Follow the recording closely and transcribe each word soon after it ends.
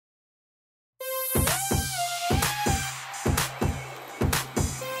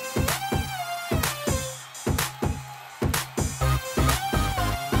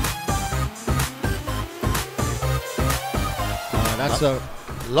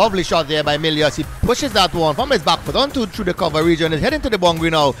Lovely shot there by Milius. He pushes that one from his back foot onto through the cover region. He's heading to the boundary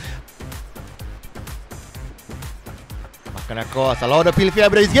now. Back and across. Allow the appeal here,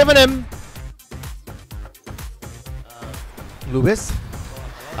 but he's giving him. Lewis.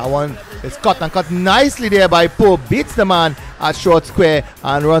 That one is cut nicely there by Pope. Beats the man at short square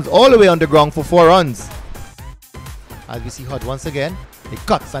and runs all the way on the ground for 4 runs. As we see Hud once again. He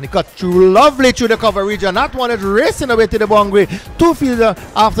cuts and he cuts through lovely through the cover region. That one is racing away to the boundary. 2 fielder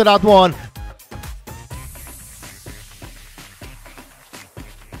after that one.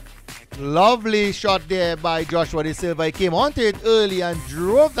 Lovely shot there by Joshua De Silva. He came onto it early and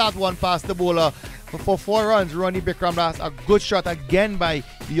drove that one past the bowler for 4 runs. Ronnie Bikram, that's a good shot again by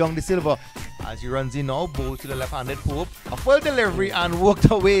the young De Silva. As he runs in now, bowls to the left-handed Pope. A full delivery and walked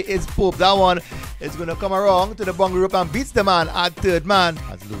away is Pope. That one is going to come around to the boundary rope and beats the man at third man.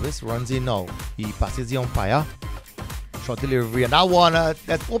 As Lewis runs in now, he passes the umpire. Short delivery, and that one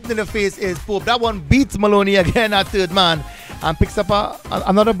that's opening the face is Pope. That one beats Maloney again at third man and picks up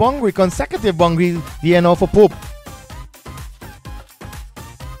another boundary, consecutive boundary here now for Pope.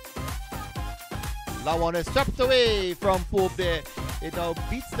 That one is swept away from Pope there. It now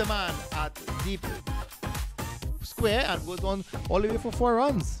beats the man at deep square and goes on all the way for 4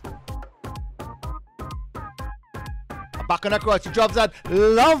 runs. Back and across, he drops that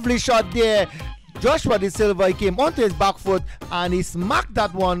lovely shot there. Joshua De Silva, he came onto his back foot and he smacked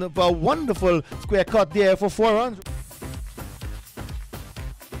that one for a wonderful square cut there for 4 runs.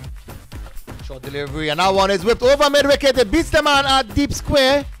 Short delivery, and that one is whipped over mid-wicket. It beats the man at deep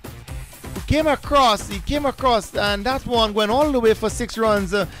square. He came across, and that one went all the way for 6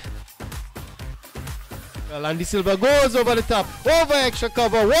 runs. Well, and De Silva goes over the top, over extra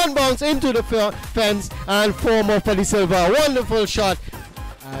cover, 1 bounce into the fence, and 4 more for De Silva. Wonderful shot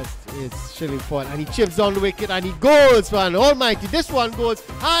as it's shilling forward, and he chips down the wicket, and he goes, man, almighty. This one goes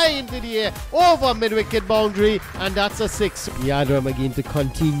high into the air, over mid-wicket boundary, and that's a 6. Yadram again to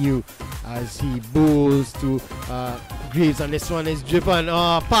continue as he bowls to Greaves, and this one is driven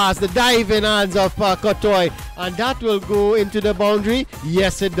past the diving hands of Kotoy, and that will go into the boundary.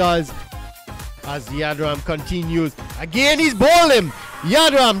 Yes, it does. As Yadram continues, again he's bowled him.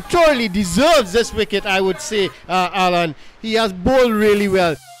 Yadram totally deserves this wicket, I would say, Alan. He has bowled really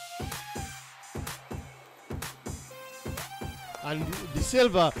well. And De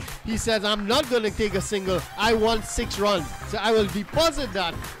Silva, he says, I'm not going to take a single, I want 6 runs. So I will deposit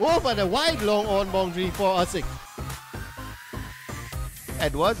that over the wide long on boundary for a 6.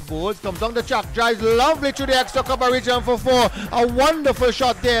 Edwards bowls, comes down the track, drives lovely through the extra cover region for 4. A wonderful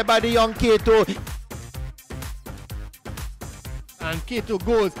shot there by the young Kato. And Kato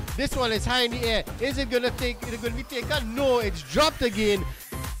goes. This one is high in the air. Is it going to be taken? No, it's dropped again.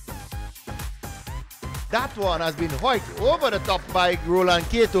 That one has been hoiked over the top by Roland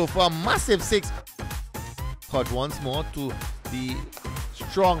Kato for a massive 6. Cut once more to the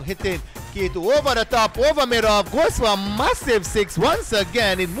strong hitting Kato over the top, over mid-off, goes for a massive 6. Once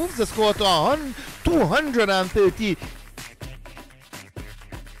again, it moves the score to 230.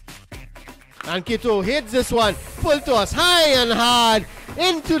 And Kato hits this one, pull toss high and hard,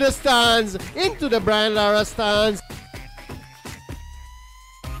 into the stands, into the Brian Lara stands.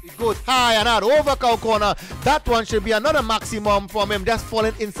 It goes high and hard, over cow corner. That one should be another maximum from him, just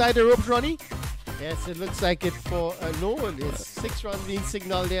falling inside the ropes, Ronnie. Yes, it looks like it for no one. It's 6 runs being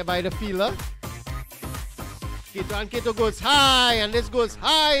signaled there by the fielder. Kato, and Kato goes high, and this goes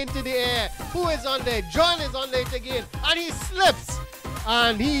high into the air. Who is on there? John is on there again, and he slips.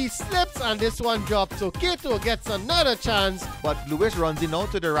 And this one drops. So Kato gets another chance. But Lewis runs in now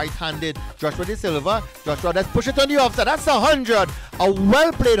to the right-handed Joshua De Silva. Joshua does push it on the offside. That's 100. A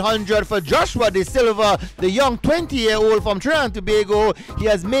well-played 100 for Joshua De Silva, the young 20-year-old from Trinidad and Tobago. He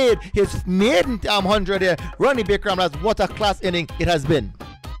has made his maiden 100 here. Ronnie Bikram, that's what a class inning it has been.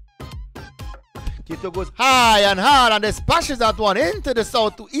 Kato goes high and hard and dispatches that one into the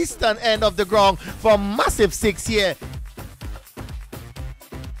south to eastern end of the ground for a massive 6 here.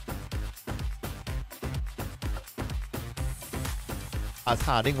 As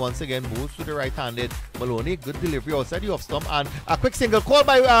Harding once again moves to the right-handed Maloney, good delivery outside the off stump, and a quick single call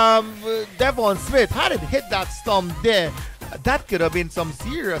by Devon Smith. Had it hit that stump there, that could have been some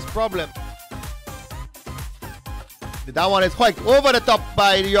serious problem. That one is hiked over the top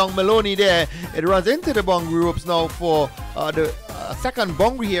by the young Maloney there. It runs into the boundary ropes now for the second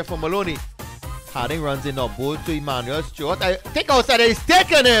boundary here for Maloney. Harding runs in now, ball to Emmanuel Stewart. I think outside, he's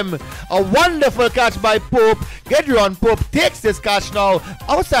taken him. A wonderful catch by Pope. Gedron Pope takes this catch now.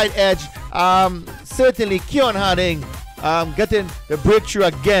 Outside edge, certainly Keon Harding getting the breakthrough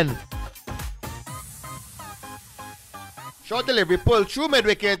again. Short delivery, pull through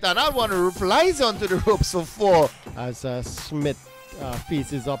mid-wicket, and that one flies onto the ropes for 4. As Smith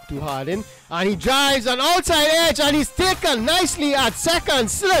faces up to Harding, and he drives an outside edge, and he's taken nicely at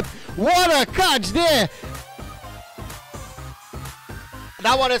second slip. What a catch there!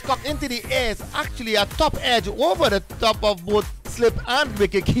 That one is cocked into the air. It's actually a top edge over the top of both slip and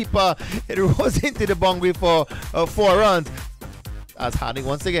wicket keeper. It rose into the boundary for 4 runs. As Harding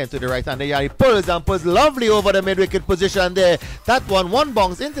once again to the right hand there, he pulls and pulls lovely over the mid-wicket position there. That one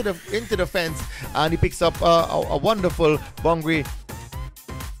bounce into the fence, and he picks up a wonderful boundary.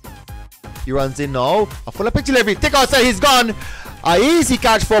 He runs in now, a full pitch delivery, take outside, he's gone. A easy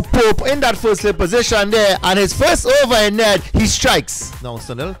catch for Pope in that first slip position there, and his first over in net, he strikes. Now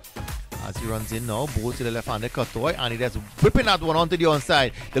Sunil, as he runs in now, ball to the left-handed Kotoy, and he just whipping that one onto the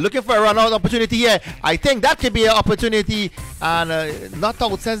onside. They're looking for a run-out opportunity here. I think that could be an opportunity, and not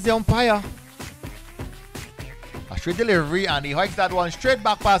out, says the umpire. A straight delivery, and he hikes that one straight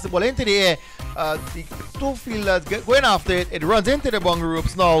back past the ball into the air. The 2 fielders going after it. It runs into the boundary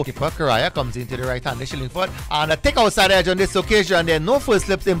ropes now. Keeper Karaya comes into the right hand, Shillingford, and a take outside edge on this occasion. There are no full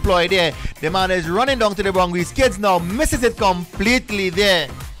slips employed there. The man is running down to the boundary. Skids now, misses it completely there.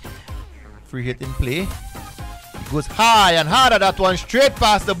 Free hit in play. He goes high and hard at that one, straight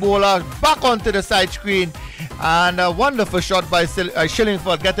past the bowler, back onto the side screen. And a wonderful shot by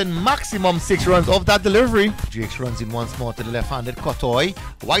Shillingford, getting maximum 6 runs off that delivery. Jakes runs in once more to the left-handed Kotoy.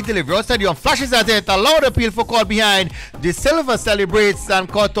 Wide delivery outside on, flashes at it, a loud appeal for call behind. De Silva celebrates, and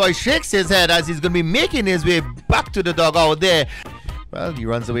Kotoy shakes his head as he's going to be making his way back to the dugout there. Well, he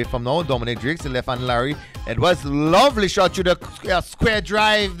runs away from now. Dominic Drakes, the left-hand Larry. Edwards, lovely shot through the square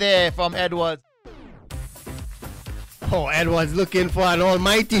drive there from Edwards. Oh, Edwards looking for an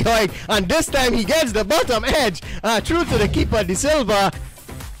almighty hike, and this time he gets the bottom edge through to the keeper, De Silva.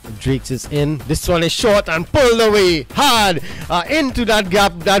 Drakes is in. This one is short and pulled away hard into that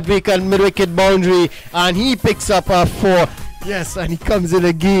gap, that vacant mid-wicket boundary, and he picks up a 4. Yes, and he comes in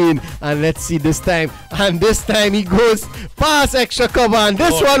again, and let's see this time. And this time he goes past extra cover, and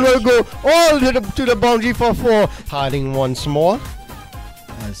this one will go all to the boundary for 4. Harding once more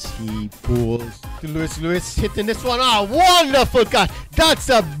as he pulls to Lewis hitting this one. Wonderful catch. That's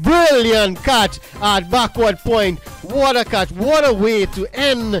a brilliant catch at backward point. What a catch. What a way to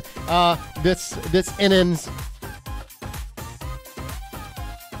end this innings.